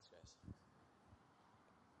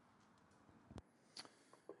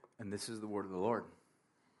And this is the word of the Lord.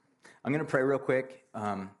 I'm going to pray real quick,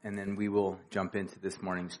 and then we will jump into this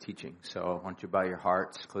morning's teaching. So I want you to bow your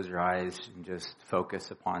hearts, close your eyes, and just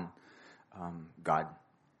focus upon God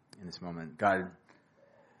in this moment. God,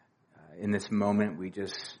 in this moment, we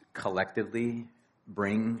just collectively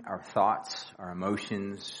bring our thoughts, our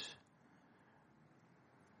emotions,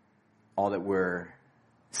 all that we're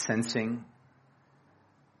sensing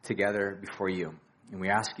together before you. And we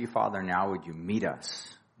ask you, Father, now would you meet us?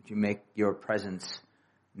 Would you make your presence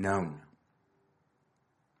known?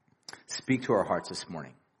 Speak to our hearts this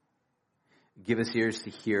morning. Give us ears to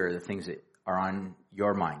hear the things that are on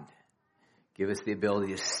your mind. Give us the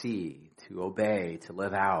ability to see, to obey, to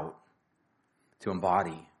live out, to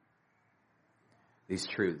embody these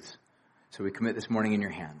truths. So we commit this morning in your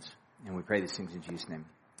hands, and we pray these things in Jesus' name.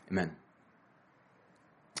 Amen.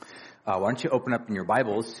 Why don't you open up in your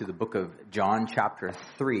Bibles to the book of John chapter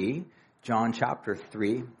 3. John chapter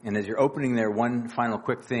 3. And as you're opening there, one final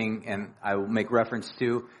quick thing, and I will make reference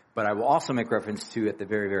to, but I will also make reference to at the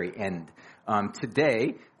very, very end.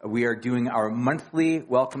 Today, we are doing our monthly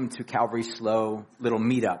Welcome to Calvary Slow little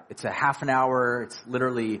meetup. It's a half an hour. It's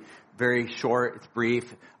literally very short. It's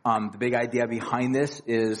brief. The big idea behind this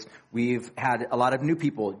is we've had a lot of new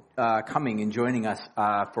people coming and joining us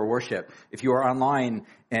for worship. If you are online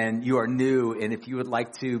and you are new, and if you would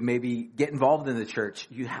like to maybe get involved in the church,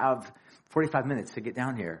 you have 45 minutes to get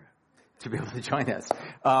down here to be able to join us.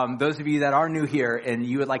 Those of you that are new here and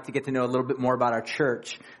you would like to get to know a little bit more about our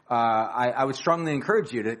church, I would strongly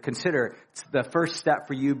encourage you to consider the first step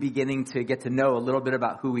for you beginning to get to know a little bit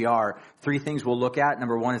about who we are. 3 things we'll look at.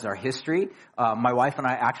 Number 1 is our history. My wife and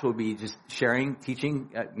I actually will be just sharing,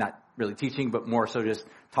 teaching, not really teaching, but more so just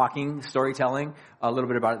talking, storytelling, a little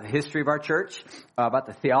bit about the history of our church, about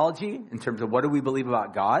the theology in terms of what do we believe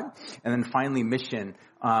about God, and then finally mission,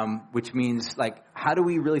 which means like how do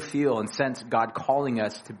we really feel and sense God calling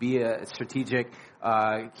us to be a strategic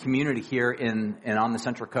community here in and on the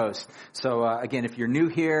Central Coast. So again, if you're new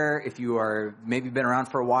here, if you are maybe been around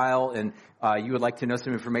for a while and you would like to know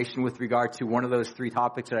some information with regard to one of those 3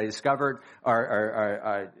 topics that I discovered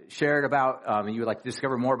or shared about, and you would like to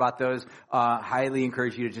discover more about those, highly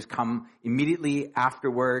encourage you to just come immediately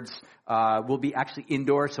afterwards. We'll be actually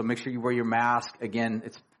indoors, so make sure you wear your mask. Again,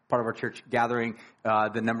 it's part of our church gathering.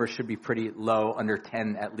 The number should be pretty low, under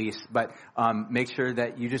 10 at least. But make sure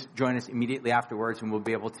that you just join us immediately afterwards, and we'll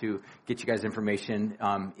be able to get you guys information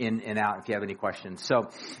in and out if you have any questions. So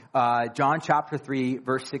John chapter 3,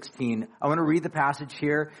 verse 16. I want to read the passage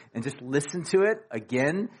here and just listen to it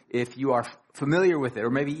again if you are familiar with it or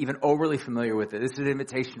maybe even overly familiar with it. This is an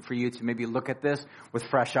invitation for you to maybe look at this with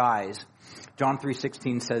fresh eyes. John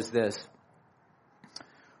 3:16 says this: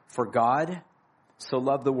 "For God so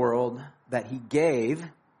loved the world that he gave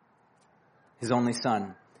his only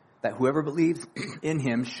Son, that whoever believes in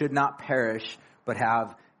him should not perish, but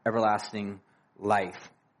have everlasting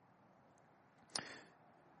life."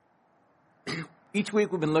 Each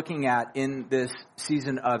week we've been looking at, in this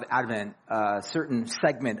season of Advent, a certain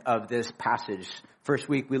segment of this passage. First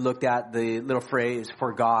week we looked at the little phrase,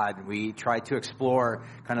 "for God." We tried to explore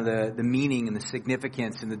kind of the meaning and the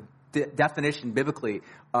significance and the definition biblically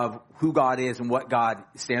of who God is and what God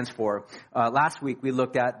stands for. Last week we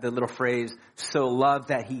looked at the little phrase, "so loved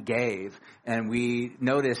that he gave," and we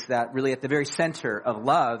noticed that really at the very center of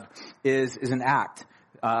love is an act.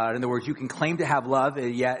 In other words, you can claim to have love,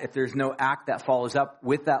 and yet if there's no act that follows up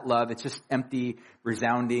with that love, it's just empty,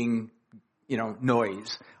 resounding,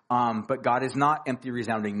 noise. But God is not empty,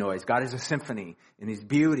 resounding noise. God is a symphony in his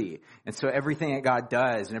beauty. And so everything that God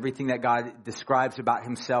does and everything that God describes about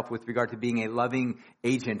himself with regard to being a loving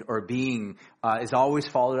agent or being is always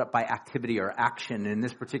followed up by activity or action. And in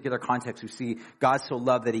this particular context, we see God so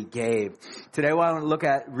loved that he gave. Today, I want to look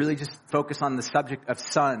at really just focus on the subject of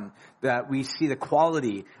Son, that we see the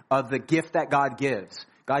quality of the gift that God gives.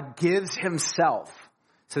 God gives himself.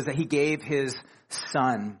 It says that he gave his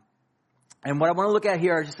Son. And what I want to look at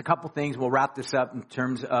here are just a couple things. We'll wrap this up in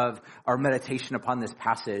terms of our meditation upon this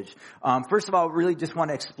passage. First of all, really just want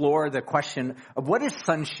to explore the question of what is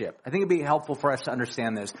sonship. I think it'd be helpful for us to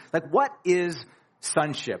understand this. Like, what is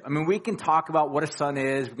sonship? I mean, we can talk about what a son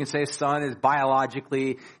is. We can say a son is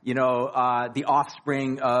biologically, the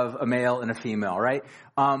offspring of a male and a female, right?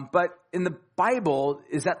 But in the Bible,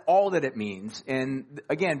 is that all that it means? And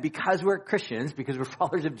again, because we're Christians, because we're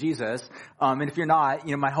followers of Jesus, and if you're not,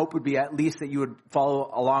 my hope would be at least that you would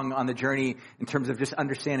follow along on the journey in terms of just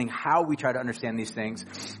understanding how we try to understand these things,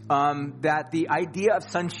 that the idea of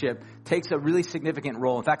sonship takes a really significant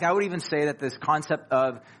role. In fact, I would even say that this concept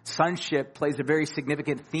of sonship plays a very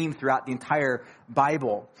significant theme throughout the entire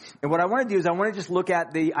Bible. And what I want to do is I want to just look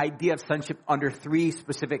at the idea of sonship under three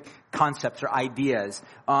specific concepts or ideas.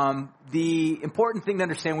 The important thing to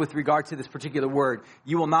understand with regard to this particular word,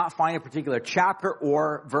 you will not find a particular chapter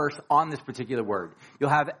or verse on this particular word. You'll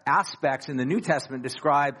have aspects in the New Testament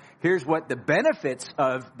describe, here's what the benefits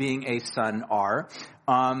of being a son are.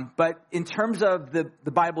 But in terms of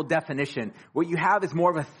the Bible definition, what you have is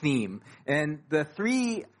more of a theme. And the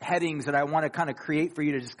three headings that I want to kind of create for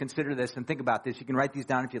you to just consider this and think about this, you can write these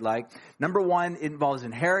down if you'd like. Number one, it involves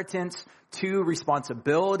inheritance. 2,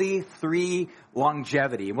 responsibility. 3,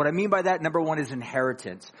 longevity. And what I mean by that, number one is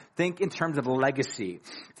inheritance. Think in terms of legacy.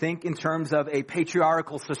 Think in terms of a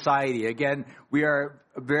patriarchal society. Again, we are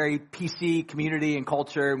a very PC community and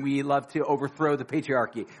culture, and we love to overthrow the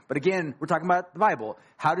patriarchy. But again, we're talking about the Bible.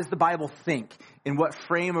 How does the Bible think? In what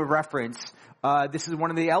frame of reference? This is one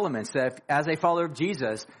of the elements that, as a follower of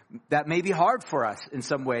Jesus, that may be hard for us in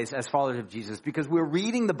some ways as followers of Jesus, because we're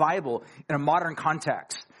reading the Bible in a modern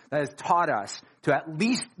context that has taught us to at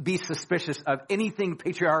least be suspicious of anything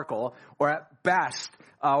patriarchal, or at best,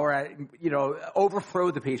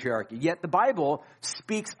 overthrow the patriarchy. Yet the Bible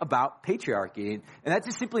speaks about patriarchy. And that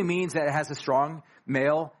just simply means that it has a strong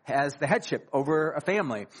male, has the headship over a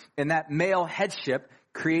family. And that male headship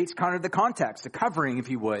creates kind of the context, the covering, if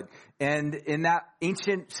you would. And in that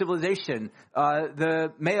ancient civilization,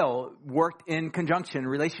 the male worked in conjunction,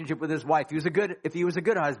 relationship with his wife. If he was a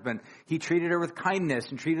good husband, he treated her with kindness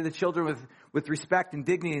and treated the children with respect and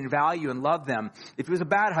dignity and value and loved them. If he was a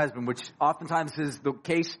bad husband, which oftentimes is the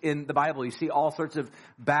case in the Bible, you see all sorts of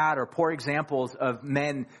bad or poor examples of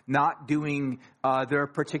men not doing their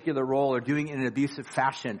particular role or doing it in an abusive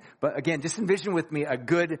fashion. But again, just envision with me a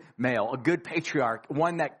good male, a good patriarch,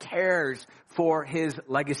 one that cares for his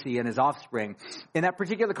legacy and his offspring. In that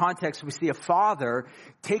particular context, we see a father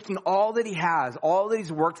taking all that he has, all that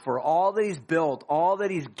he's worked for, all that he's built, all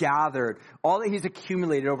that he's gathered, all that he's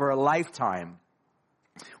accumulated over a lifetime,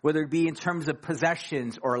 whether it be in terms of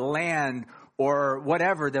possessions or land or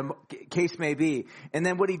whatever the case may be. And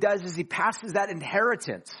then what he does is he passes that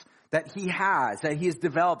inheritance that he has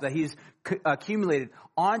developed, that he's accumulated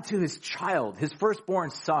onto his child, his firstborn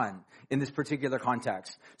son, in this particular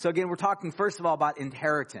context. So again, we're talking first of all about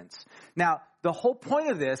inheritance. Now, the whole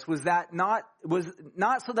point of this was not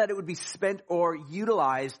so that it would be spent or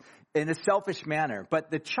utilized in a selfish manner,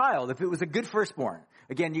 but the child, if it was a good firstborn,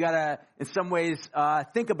 again, you gotta, in some ways,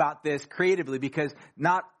 think about this creatively, because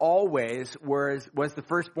not always was the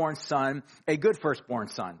firstborn son a good firstborn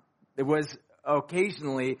son. It was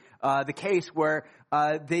occasionally the case where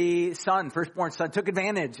the firstborn son, took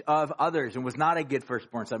advantage of others and was not a good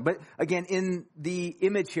firstborn son. But again, in the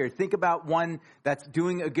image here, think about one that's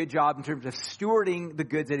doing a good job in terms of stewarding the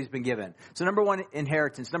goods that he's been given. So number one,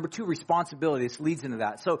 inheritance. Number two, responsibility. This leads into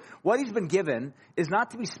that. So what he's been given is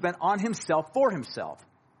not to be spent on himself for himself.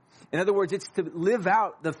 In other words, it's to live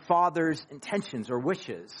out the father's intentions or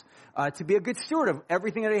wishes, to be a good steward of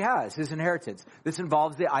everything that he has, his inheritance. This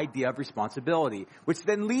involves the idea of responsibility, which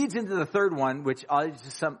then leads into the third one, which I'll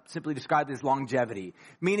just simply describe as longevity,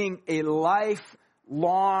 meaning a life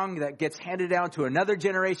long that gets handed down to another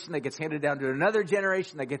generation, that gets handed down to another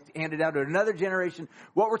generation, that gets handed down to another generation.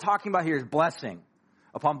 What we're talking about here is blessing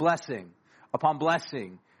upon blessing upon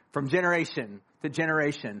blessing, from generation to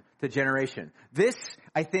generation to generation. This,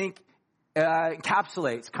 I think,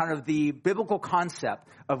 encapsulates kind of the biblical concept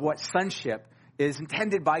of what sonship is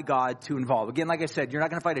intended by God to involve. Again, like I said, you're not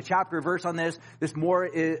going to find a chapter or verse on this. This more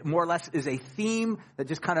or less is a theme that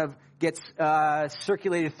just kind of gets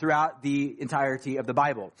circulated throughout the entirety of the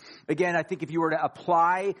Bible. Again, I think if you were to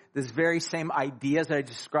apply this very same ideas that I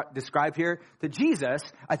just described here to Jesus,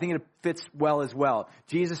 I think it fits well as well.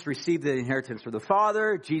 Jesus received the inheritance from the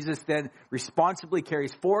Father. Jesus then responsibly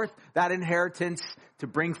carries forth that inheritance to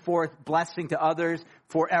bring forth blessing to others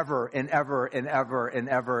forever and ever and ever and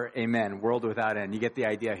ever. Amen. World without end. You get the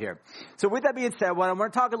idea here. So with that being said, what I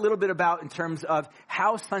want to talk a little bit about in terms of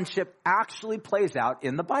how sonship actually plays out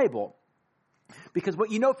in the Bible. Because what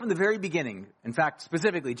you know from the very beginning, in fact,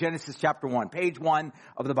 specifically Genesis chapter 1, page 1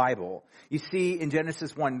 of the Bible, you see in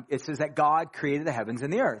Genesis 1, it says that God created the heavens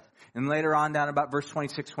and the earth. And later on down about verse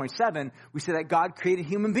 26, 27, we see that God created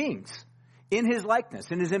human beings in his likeness,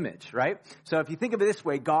 in his image, right? So if you think of it this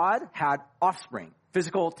way, God had offspring.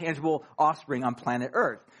 physical, tangible offspring on planet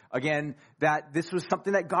Earth. Again, that this was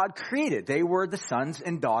something that God created. They were the sons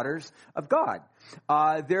and daughters of God.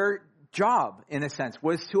 Their job, in a sense,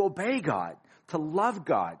 was to obey God, to love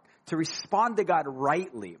God, to respond to God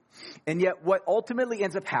rightly. And yet what ultimately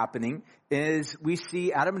ends up happening is we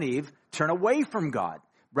see Adam and Eve turn away from God.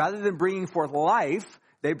 Rather than bringing forth life,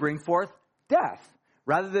 they bring forth death.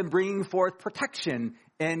 Rather than bringing forth protection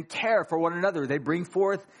and care for one another, they bring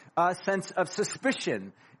forth a sense of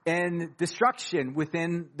suspicion and destruction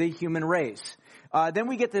within the human race. Then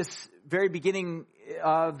we get this very beginning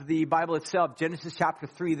of the Bible itself, Genesis chapter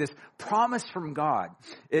 3, this promise from God.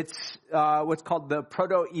 It's what's called the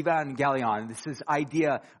proto-evangelion. This is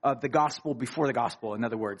idea of the gospel before the gospel, in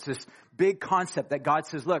other words. This big concept that God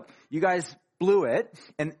says, look, you guys blew it,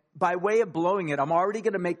 and by way of blowing it, I'm already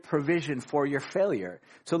going to make provision for your failure.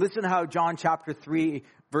 So listen to how John chapter 3,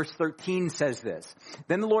 verse 13 says this.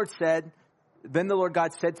 Then the Lord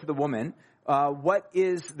God said to the woman, what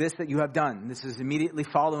is this that you have done? This is immediately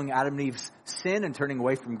following Adam and Eve's sin and turning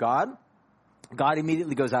away from God. God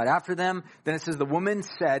immediately goes out after them. Then it says, the woman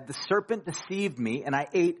said, the serpent deceived me, and I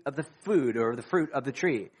ate of the food or the fruit of the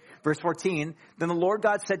tree. Verse 14, then the Lord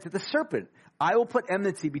God said to the serpent, I will put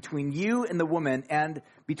enmity between you and the woman, and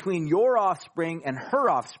between your offspring and her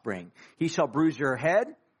offspring. He shall bruise your head,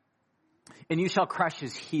 and you shall crush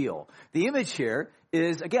his heel. The image here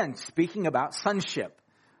is, again, speaking about sonship.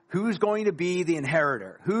 Who's going to be the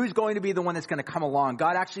inheritor? Who's going to be the one that's going to come along?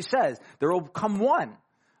 God actually says there will come one,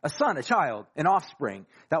 a son, a child, an offspring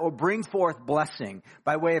that will bring forth blessing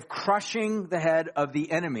by way of crushing the head of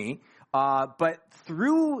the enemy. But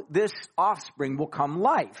through this offspring will come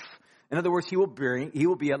life. In other words, he will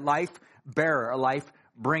be a life bearer, a life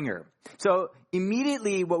bringer. So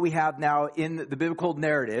immediately what we have now in the biblical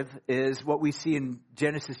narrative is what we see in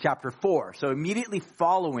Genesis chapter 4. So immediately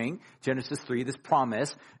following Genesis 3, this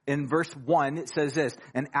promise, in verse 1, it says this,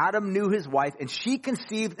 and Adam knew his wife, and she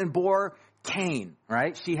conceived and bore Cain,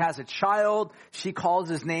 right? She has a child. She calls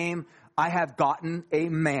his name, I have gotten a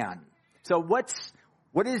man. So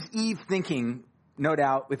what is Eve thinking? No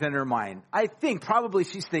doubt within her mind. I think probably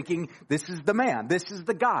she's thinking, this is the man, this is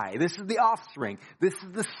the guy, this is the offspring, this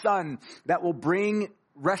is the son that will bring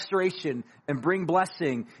restoration and bring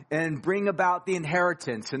blessing and bring about the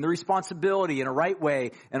inheritance and the responsibility in a right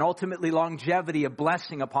way and ultimately longevity of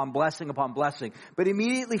blessing upon blessing upon blessing. But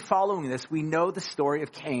immediately following this, we know the story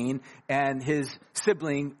of Cain and his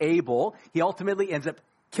sibling Abel. He ultimately ends up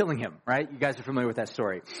killing him, right? You guys are familiar with that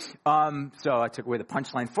story. So I took away the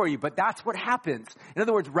punchline for you, but that's what happens. In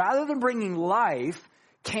other words, rather than bringing life,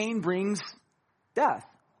 Cain brings death.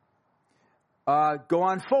 Go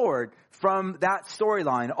on forward from that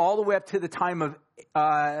storyline all the way up to the time of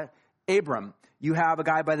Abram. You have a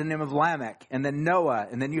guy by the name of Lamech, and then Noah,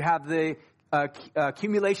 and then you have the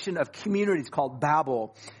accumulation of communities called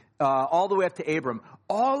Babel, all the way up to Abram.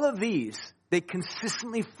 All of these, they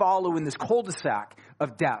consistently follow in this cul-de-sac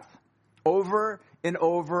of death over and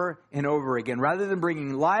over and over again. Rather than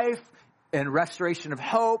bringing life and restoration of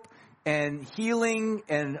hope and healing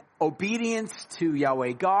and obedience to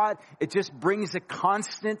Yahweh God, it just brings a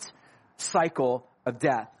constant cycle of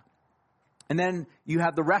death. And then you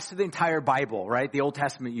have the rest of the entire Bible, right? The Old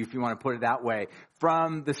Testament, if you want to put it that way,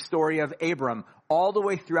 from the story of Abram all the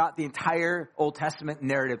way throughout the entire Old Testament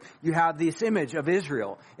narrative. You have this image of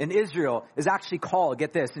Israel. And Israel is actually called,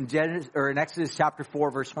 get this, in Exodus chapter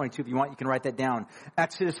 4, verse 22. If you want, you can write that down.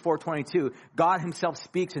 Exodus 4:22. God himself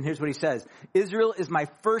speaks, and here's what he says. Israel is my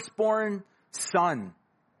firstborn son.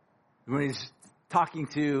 When he's talking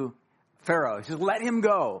to Pharaoh, he says, let him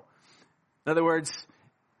go. In other words,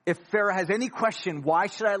 if Pharaoh has any question, why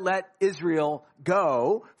should I let Israel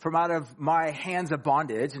go from out of my hands of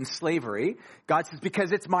bondage and slavery? God says,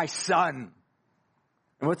 because it's my son.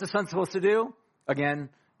 And what's the son supposed to do? Again,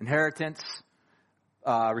 inheritance,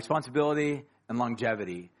 responsibility, and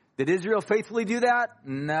longevity. Did Israel faithfully do that?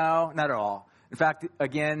 No, not at all. In fact,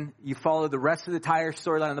 again, you follow the rest of the entire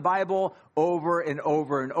storyline in the Bible over and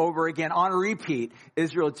over and over again on repeat.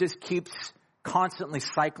 Israel just keeps constantly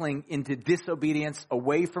cycling into disobedience,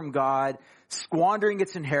 away from God, squandering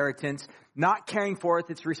its inheritance, not carrying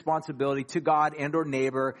forth its responsibility to God and or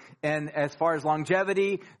neighbor. And as far as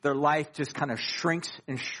longevity, their life just kind of shrinks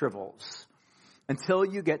and shrivels until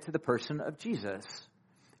you get to the person of Jesus.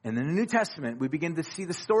 And in the New Testament, we begin to see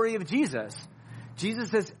the story of Jesus.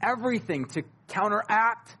 Jesus does everything to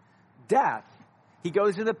counteract death. He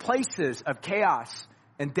goes into places of chaos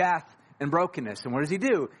and death and brokenness. And what does he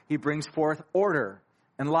do? He brings forth order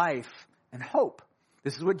and life and hope.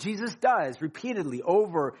 This is what Jesus does repeatedly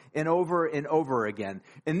over and over and over again.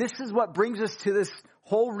 And this is what brings us to this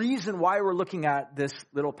whole reason why we're looking at this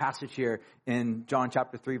little passage here in John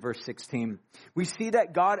chapter 3, verse 16. We see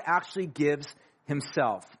that God actually gives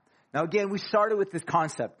himself. Now again, we started with this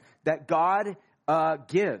concept that God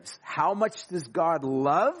gives. How much does God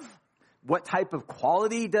love? What type of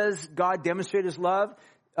quality does God demonstrate his love?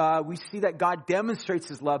 We see that God demonstrates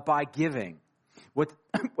his love by giving.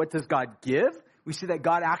 What does God give? We see that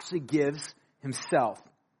God actually gives himself.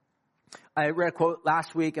 I read a quote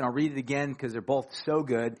last week, and I'll read it again because they're both so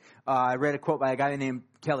good. I read a quote by a guy named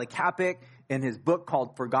Kelly Kapic in his book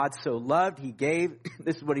called For God So Loved, He Gave.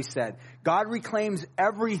 This is what he said. God reclaims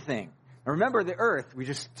everything. Now remember, the earth, we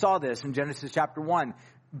just saw this in Genesis chapter 1,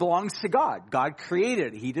 belongs to God. God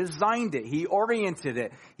created it. He designed it. He oriented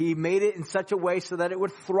it. He made it in such a way so that it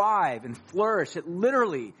would thrive and flourish. It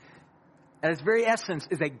literally, at its very essence,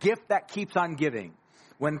 is a gift that keeps on giving.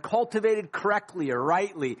 When cultivated correctly or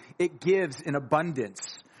rightly, it gives in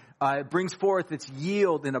abundance. It brings forth its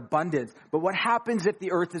yield in abundance. But what happens if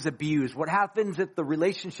the earth is abused? What happens if the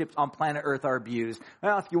relationships on planet earth are abused?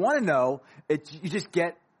 Well, if you want to know, you just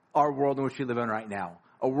get our world in which we live in right now.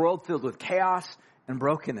 A world filled with chaos and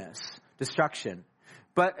brokenness, destruction.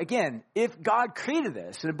 But again, if God created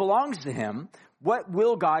this and it belongs to him, what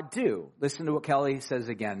will God do? Listen to what Kelly says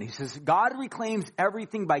again. He says, God reclaims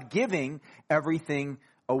everything by giving everything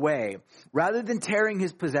away. Rather than tearing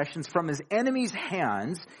his possessions from his enemies'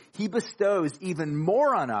 hands, he bestows even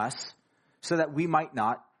more on us so that we might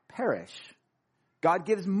not perish. God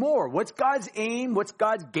gives more. What's God's aim? What's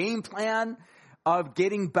God's game plan of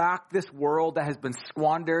getting back this world that has been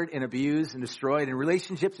squandered and abused and destroyed, and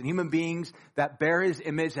relationships and human beings that bear his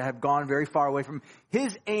image that have gone very far away from him?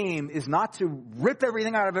 His aim is not to rip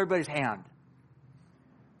everything out of everybody's hand,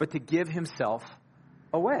 but to give himself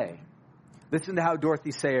away. Listen to how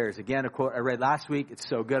Dorothy Sayers, again, a quote I read last week. It's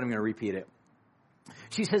so good, I'm going to repeat it.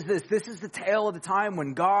 She says this is the tale of the time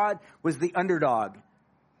when God was the underdog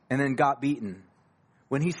and then got beaten.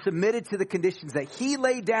 When he submitted to the conditions that he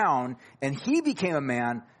laid down and he became a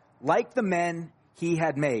man like the men he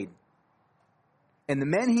had made. And the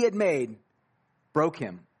men he had made broke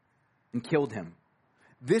him and killed him.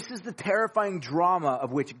 This is the terrifying drama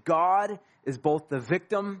of which God is both the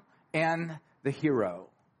victim and the hero.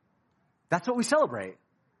 That's what we celebrate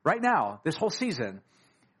right now, this whole season.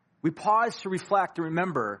 We pause to reflect and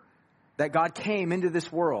remember that God came into this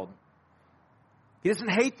world. He doesn't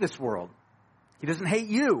hate this world. He doesn't hate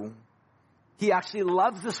you. He actually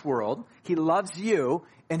loves this world. He loves you.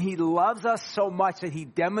 And he loves us so much that he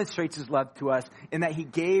demonstrates his love to us in that he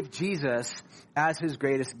gave Jesus as his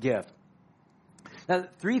greatest gift. Now,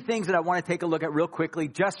 three things that I want to take a look at real quickly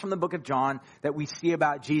just from the book of John that we see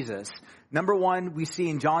about Jesus. Number one, we see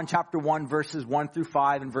in John chapter 1, verses 1 through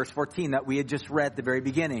 5 and verse 14 that we had just read at the very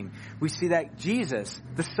beginning. We see that Jesus,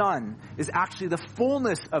 the Son, is actually the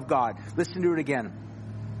fullness of God. Listen to it again.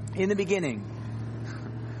 In the beginning.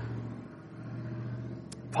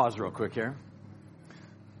 Pause real quick here.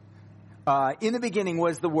 In the beginning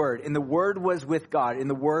was the Word, and the Word was with God, and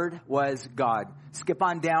the Word was God. Skip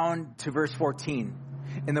on down to verse 14.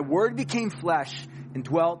 And the Word became flesh and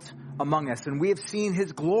dwelt among us, and we have seen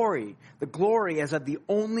his glory, the glory as of the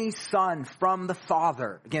only Son from the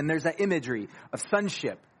Father. Again, there's that imagery of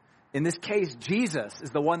sonship. In this case, Jesus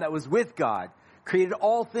is the one that was with God, created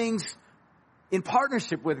all things in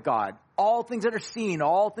partnership with God. All things that are seen,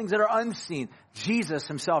 all things that are unseen. Jesus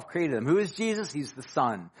himself created them. Who is Jesus? He's the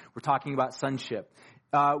Son. We're talking about sonship.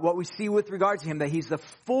 What we see with regard to him, that he's the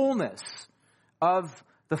fullness of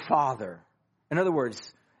the Father. In other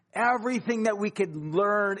words, everything that we could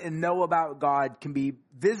learn and know about God can be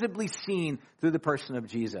visibly seen through the person of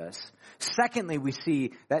Jesus. Secondly, we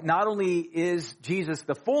see that not only is Jesus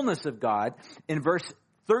the fullness of God, in verse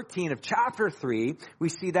 13 of chapter 3, we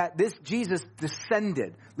see that this Jesus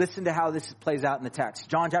descended. Listen to how this plays out in the text.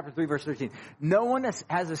 John chapter 3, verse 13. No one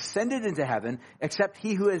has ascended into heaven except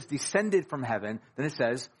he who has descended from heaven. Then it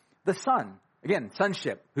says, the Son. Again,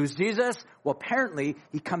 sonship. Who's Jesus? Well, apparently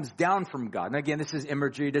he comes down from God. And again, this is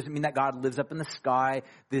imagery. It doesn't mean that God lives up in the sky.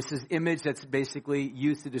 This is image that's basically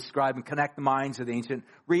used to describe and connect the minds of the ancient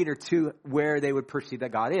reader to where they would perceive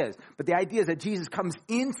that God is. But the idea is that Jesus comes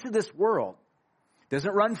into this world.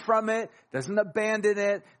 Doesn't run from it, doesn't abandon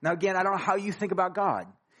it. Now again, I don't know how you think about God.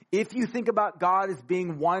 If you think about God as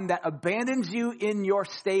being one that abandons you in your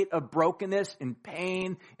state of brokenness and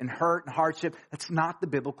pain and hurt and hardship, that's not the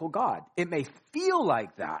biblical God. It may feel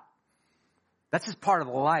like that. That's just part of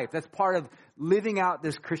life. That's part of living out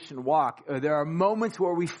this Christian walk. There are moments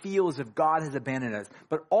where we feel as if God has abandoned us.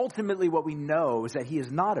 But ultimately what we know is that he has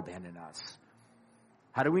not abandoned us.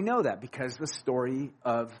 How do we know that? Because the story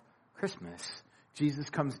of Christmas. Jesus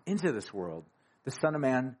comes into this world. The Son of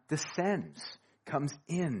Man descends, comes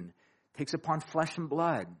in, takes upon flesh and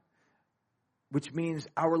blood, which means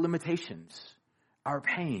our limitations, our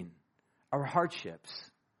pain, our hardships,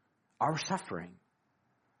 our suffering.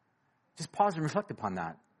 Just pause and reflect upon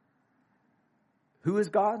that. Who is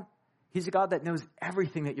God? He's a God that knows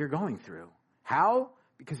everything that you're going through. How?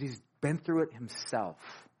 Because he's been through it himself.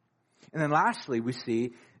 And then lastly, we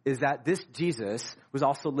see is that this Jesus was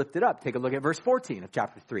also lifted up. Take a look at verse 14 of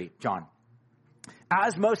chapter 3, John.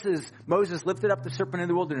 As Moses lifted up the serpent in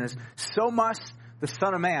the wilderness, so must the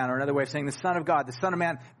Son of Man, or another way of saying the Son of God, the Son of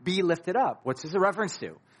Man, be lifted up. What's this a reference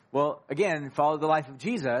to? Well, again, follow the life of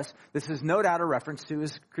Jesus. This is no doubt a reference to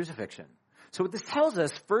his crucifixion. So what this tells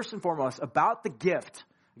us, first and foremost, about the gift,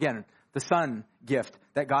 again, the Son gift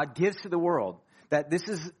that God gives to the world, that this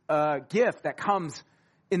is a gift that comes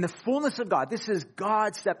in the fullness of God. This is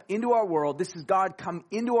God step into our world. This is God come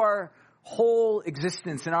into our whole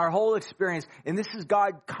existence and our whole experience. And this is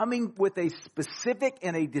God coming with a specific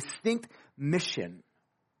and a distinct mission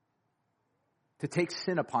to take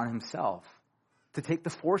sin upon himself, to take the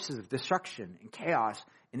forces of destruction and chaos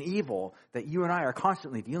and evil that you and I are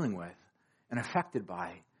constantly dealing with and affected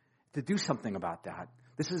by, to do something about that.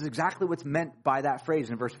 This is exactly what's meant by that phrase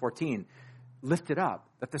in verse 14. Lifted up,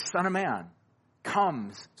 that the Son of Man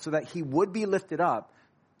comes so that he would be lifted up,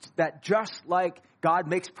 that just like God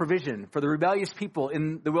makes provision for the rebellious people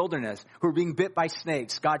in the wilderness who are being bit by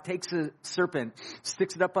snakes, God takes a serpent,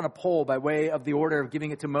 sticks it up on a pole by way of the order of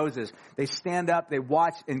giving it to Moses. They stand up, they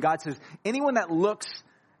watch, and God says, anyone that looks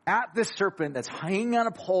at this serpent that's hanging on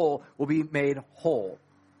a pole will be made whole.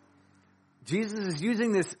 Jesus is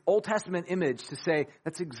using this Old Testament image to say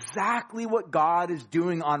that's exactly what God is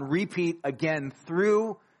doing on repeat again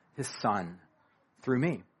through his Son, through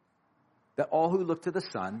me. That all who look to the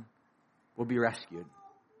Son will be rescued.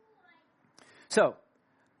 So,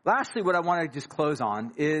 lastly, what I want to just close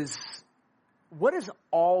on is, what does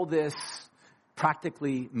all this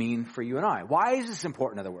practically mean for you and I? Why is this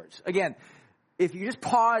important, in other words? Again, if you just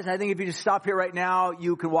pause, I think if you just stop here right now,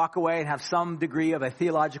 you can walk away and have some degree of a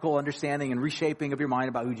theological understanding and reshaping of your mind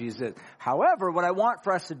about who Jesus is. However, what I want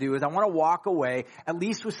for us to do is I want to walk away at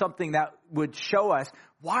least with something that would show us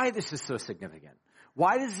why this is so significant.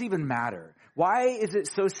 Why does this even matter? Why is it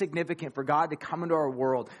so significant for God to come into our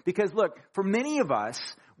world? Because look, for many of us,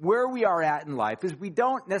 where we are at in life is we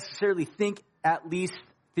don't necessarily think, at least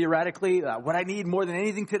theoretically, what I need more than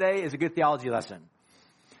anything today is a good theology lesson.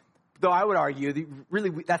 Though I would argue, really,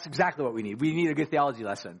 that's exactly what we need. We need a good theology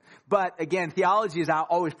lesson. But again, theology is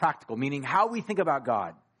always practical, meaning how we think about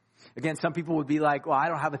God. Again, some people would be like, well, I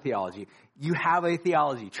don't have a theology. You have a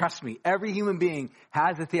theology. Trust me, every human being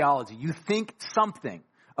has a theology. You think something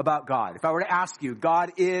about God. If I were to ask you,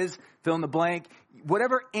 God is, fill in the blank,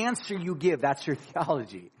 whatever answer you give, that's your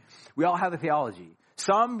theology. We all have a theology.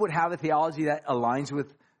 Some would have a theology that aligns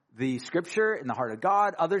with the scripture and the heart of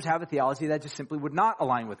God. Others have a theology that just simply would not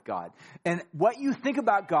align with God. And what you think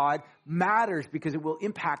about God matters because it will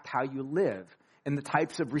impact how you live and the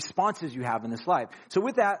types of responses you have in this life. So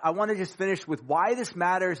with that, I want to just finish with why this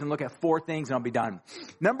matters and look at 4 things and I'll be done.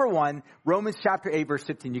 Number 1, Romans chapter 8, verse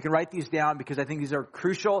 15. You can write these down because I think these are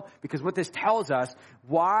crucial, because what this tells us,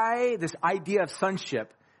 why this idea of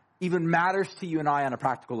sonship even matters to you and I on a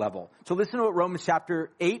practical level. So listen to what Romans chapter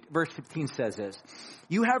 8, verse 15 says is,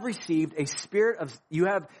 you have not received a spirit of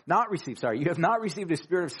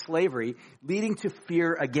slavery leading to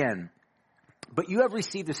fear again, but you have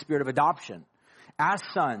received the spirit of adoption as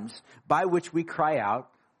sons, by which we cry out,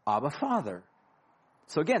 Abba, Father.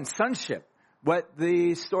 So again, sonship. What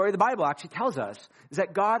the story of the Bible actually tells us is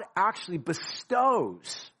that God actually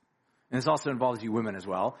bestows, and this also involves you women as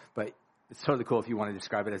well, but it's totally cool if you want to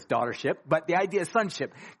describe it as daughtership, but the idea is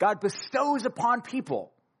sonship. God bestows upon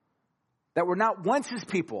people that were not once his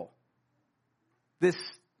people this,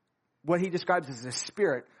 what he describes as a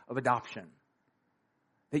spirit of adoption.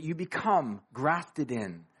 That you become grafted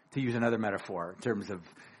in, to use another metaphor in terms of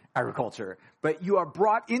agriculture, but you are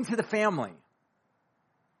brought into the family.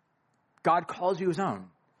 God calls you his own.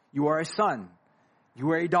 You are a son.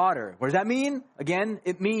 You are a daughter. What does that mean? Again,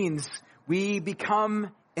 it means we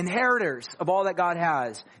become inheritors of all that God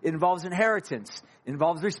has. It involves inheritance. It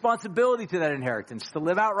involves responsibility to that inheritance, to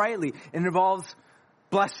live out rightly. It involves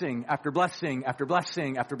blessing after blessing after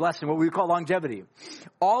blessing after blessing, what we call longevity.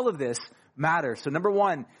 All of this matters. So number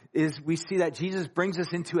 1 is we see that Jesus brings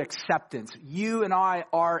us into acceptance. You and I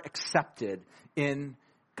are accepted in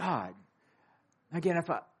God. Again, if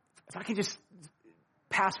I can just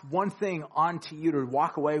pass one thing on to you to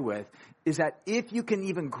walk away with, is that if you can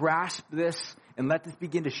even grasp this and let this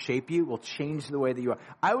begin to shape you, will change the way that you are.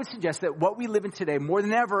 I would suggest that what we live in today, more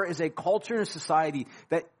than ever, is a culture and a society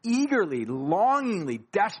that eagerly, longingly,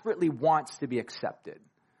 desperately wants to be accepted.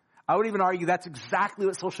 I would even argue that's exactly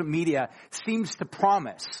what social media seems to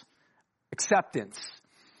promise. Acceptance.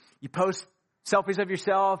 You post selfies of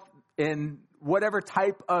yourself in whatever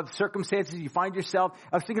type of circumstances you find yourself.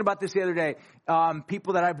 I was thinking about this the other day.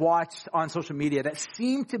 People that I've watched on social media that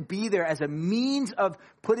seem to be there as a means of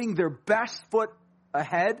putting their best foot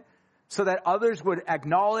ahead so that others would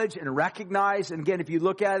acknowledge and recognize. And again, if you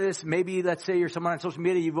look at this, maybe let's say you're someone on social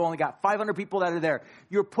media, you've only got 500 people that are there.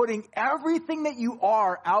 You're putting everything that you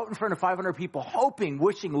are out in front of 500 people, hoping,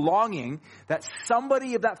 wishing, longing that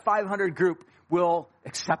somebody of that 500 group will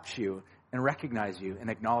accept you and recognize you and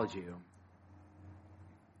acknowledge you.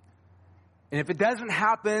 And if it doesn't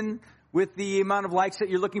happen with the amount of likes that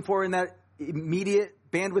you're looking for in that immediate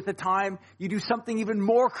bandwidth of time, you do something even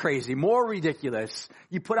more crazy, more ridiculous.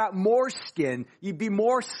 You put out more skin. You be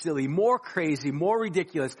more silly, more crazy, more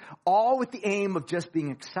ridiculous, all with the aim of just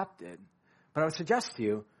being accepted. But I would suggest to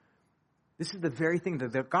you, this is the very thing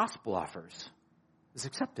that the gospel offers, is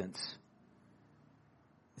acceptance.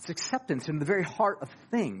 It's acceptance in the very heart of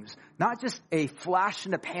things, not just a flash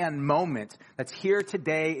in the pan moment that's here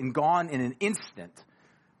today and gone in an instant,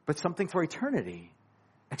 but something for eternity.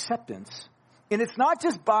 Acceptance. And it's not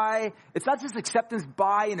just acceptance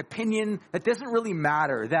by an opinion that doesn't really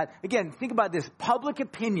matter. That, again, think about this. Public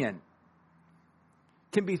opinion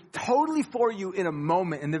can be totally for you in a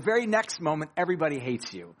moment. In the very next moment, everybody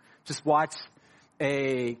hates you. Just watch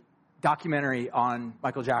a documentary on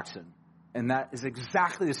Michael Jackson. And that is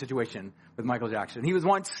exactly the situation with Michael Jackson. He was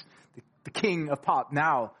once the king of pop.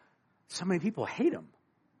 Now, so many people hate him.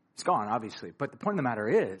 He's gone, obviously. But the point of the matter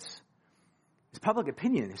is, his public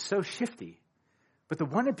opinion is so shifty. But the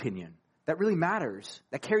one opinion that really matters,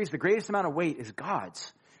 that carries the greatest amount of weight, is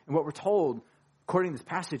God's. And what we're told, according to this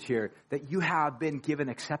passage here, that you have been given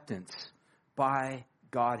acceptance by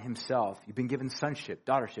God himself. You've been given sonship,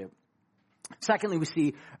 daughtership. Secondly, we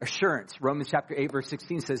see assurance. Romans chapter 8, verse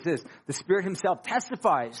 16 says this: the Spirit himself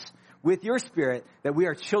testifies with your spirit that we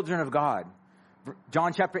are children of God.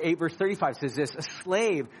 John chapter 8, verse 35 says this: a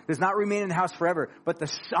slave does not remain in the house forever, but the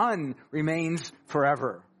son remains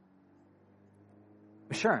forever.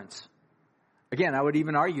 Assurance. Again, I would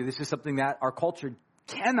even argue this is something that our culture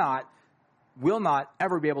will not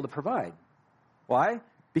ever be able to provide. Why?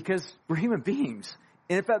 Because we're human beings.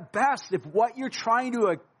 And if at best, if what you're trying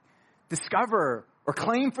to discover or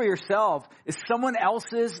claim for yourself is someone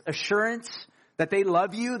else's assurance that they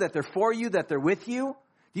love you, that they're for you, that they're with you,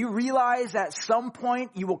 do you realize at some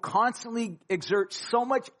point you will constantly exert so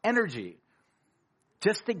much energy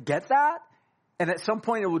just to get that, and at some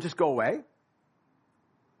point it will just go away?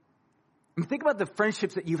 I mean, think about the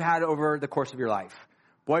friendships that you've had over the course of your life.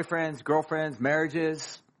 Boyfriends, girlfriends,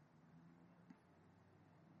 marriages.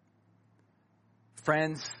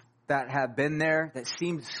 Friends that have been there, that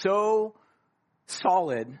seemed so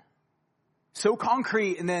solid, so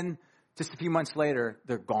concrete, and then just a few months later,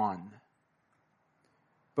 they're gone.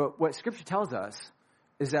 But what Scripture tells us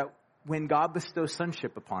is that when God bestows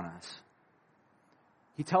sonship upon us,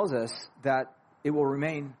 he tells us that it will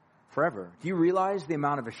remain forever. Do you realize the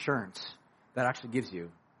amount of assurance that actually gives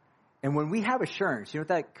you? And when we have assurance, you know what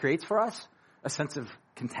that creates for us? A sense of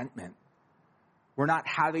contentment. We're not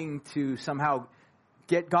having to somehow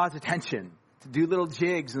get God's attention, to do little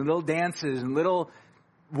jigs and little dances and little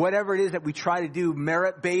whatever it is that we try to do,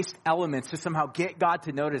 merit-based elements to somehow get God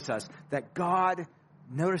to notice us. That God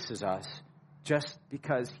notices us just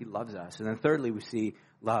because he loves us. And then thirdly, we see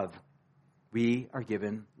love. We are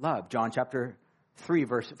given love. 1 John chapter 3,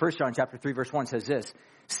 verse 1 says this: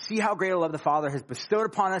 see how great a love the Father has bestowed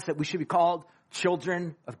upon us that we should be called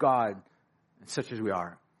children of God, such as we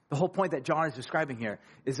are. The whole point that John is describing here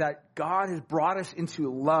is that God has brought us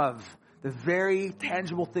into love, the very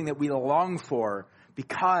tangible thing that we long for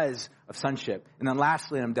because of sonship. And then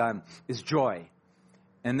lastly, and I'm done, is joy.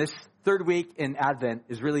 And this third week in Advent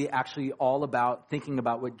is really actually all about thinking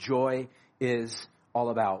about what joy is all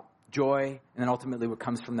about. Joy, and then ultimately what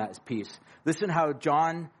comes from that is peace. Listen how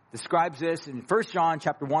John describes this in 1 John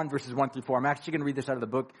chapter 1, verses 1 through 4. I'm actually going to read this out of the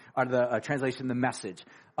book, out of the translation, The Message,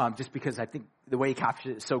 just because I think the way he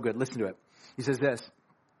captured it is so good. Listen to it. He says this: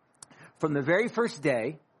 from the very first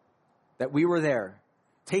day that we were there,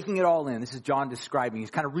 taking it all in, this is John describing,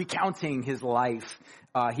 he's kind of recounting his life.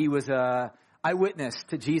 He was a eyewitness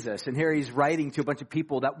to Jesus, and here he's writing to a bunch of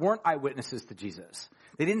people that weren't eyewitnesses to Jesus.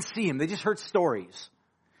 They didn't see him. They just heard stories.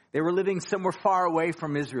 They were living somewhere far away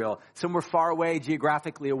from Israel, somewhere far away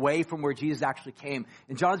geographically, away from where Jesus actually came.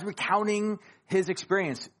 And John's recounting his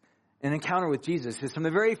experience. an encounter with Jesus is from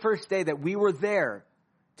the very first day that we were there,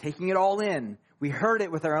 taking it all in. We heard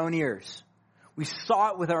it with our own ears. We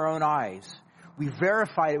saw it with our own eyes. We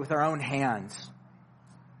verified it with our own hands.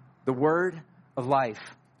 The word of life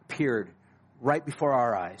appeared right before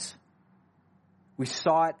our eyes. We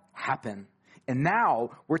saw it happen. And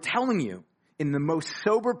now we're telling you in the most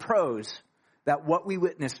sober prose that what we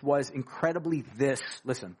witnessed was incredibly this.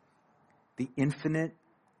 Listen, the infinite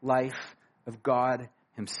life of God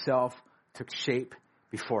himself took shape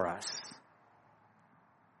before us.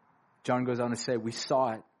 John goes on to say, we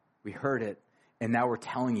saw it, we heard it, and now we're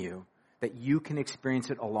telling you that you can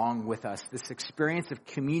experience it along with us. This experience of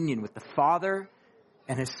communion with the Father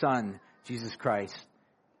and his Son, Jesus Christ.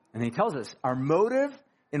 And he tells us, our motive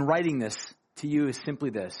in writing this to you is simply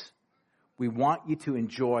this. We want you to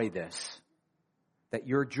enjoy this, that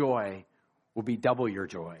your joy will be double your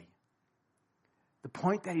joy. The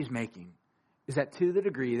point that he's making is that to the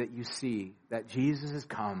degree that you see that Jesus has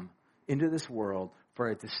come into this world for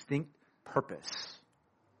a distinct purpose,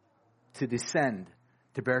 to descend,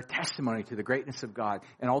 to bear testimony to the greatness of God,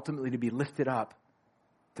 and ultimately to be lifted up,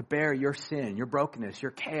 to bear your sin, your brokenness,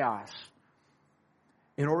 your chaos,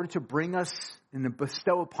 in order to bring us and to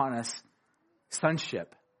bestow upon us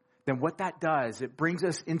sonship, then what that does, it brings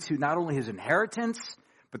us into not only his inheritance,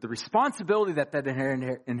 but the responsibility that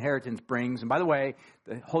inheritance brings. And by the way,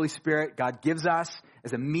 the Holy Spirit, God gives us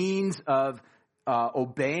as a means of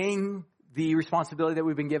obeying the responsibility that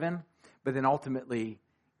we've been given, but then ultimately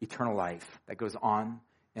eternal life that goes on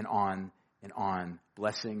and on and on,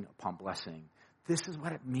 blessing upon blessing. This is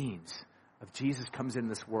what it means of Jesus comes into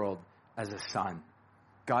this world as a son,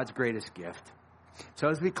 God's greatest gift. So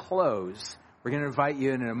as we close, we're going to invite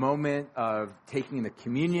you in a moment of taking the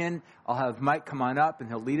communion. I'll have Mike come on up and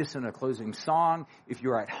he'll lead us in a closing song. If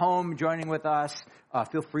you're at home joining with us,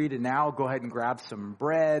 feel free to now go ahead and grab some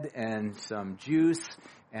bread and some juice,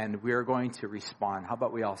 and we are going to respond. How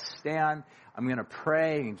about we all stand? I'm going to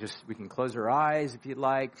pray, and we can close our eyes if you'd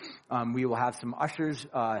like. We will have some ushers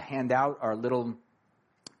hand out our little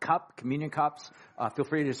communion cups. Feel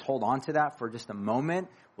free to just hold on to that for just a moment.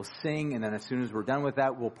 We'll sing, and then as soon as we're done with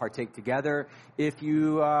that, we'll partake together. If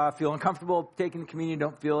you feel uncomfortable taking the communion,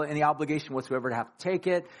 don't feel any obligation whatsoever to have to take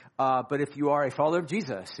it. But if you are a follower of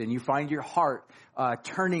Jesus and you find your heart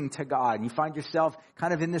turning to God, and you find yourself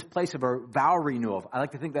kind of in this place of a vow renewal, I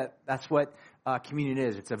like to think that that's what communion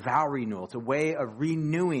is. It's a vow renewal. It's a way of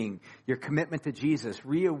renewing your commitment to Jesus,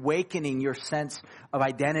 reawakening your sense of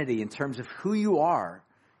identity in terms of who you are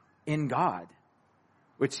in God,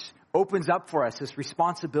 which opens up for us this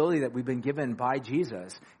responsibility that we've been given by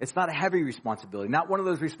Jesus. It's not a heavy responsibility, not one of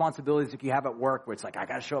those responsibilities that you have at work where it's like, I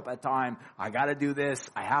got to show up at time, I got to do this,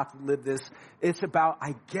 I have to live this. It's about,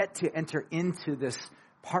 I get to enter into this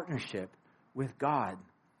partnership with God,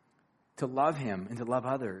 to love him and to love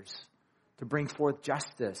others, to bring forth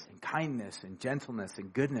justice and kindness and gentleness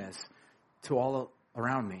and goodness to all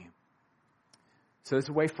around me. So it's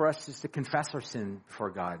a way for us just to confess our sin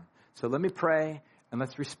before God. So let me pray and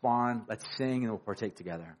let's respond. Let's sing and we'll partake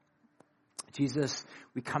together. Jesus,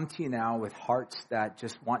 we come to you now with hearts that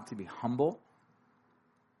just want to be humble,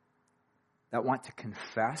 that want to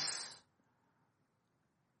confess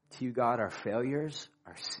to you, God, our failures,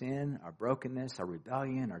 our sin, our brokenness, our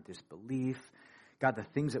rebellion, our disbelief. God, the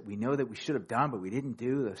things that we know that we should have done, but we didn't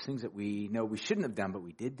do, those things that we know we shouldn't have done, but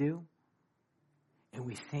we did do. And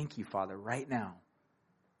we thank you, Father, right now,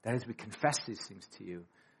 that as we confess these things to you,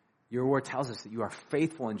 your word tells us that you are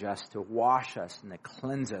faithful and just to wash us and to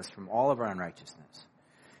cleanse us from all of our unrighteousness.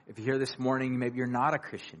 If you're here this morning, maybe you're not a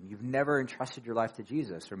Christian. You've never entrusted your life to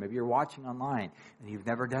Jesus, or maybe you're watching online and you've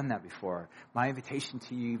never done that before. My invitation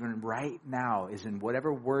to you even right now is in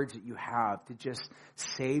whatever words that you have to just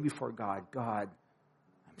say before God, God,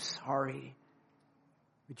 I'm sorry.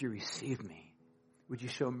 Would you receive me? Would you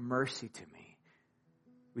show mercy to me?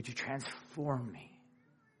 Would you transform me?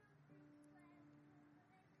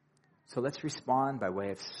 So let's respond by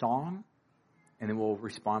way of song, and then we'll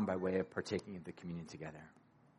respond by way of partaking of the communion together.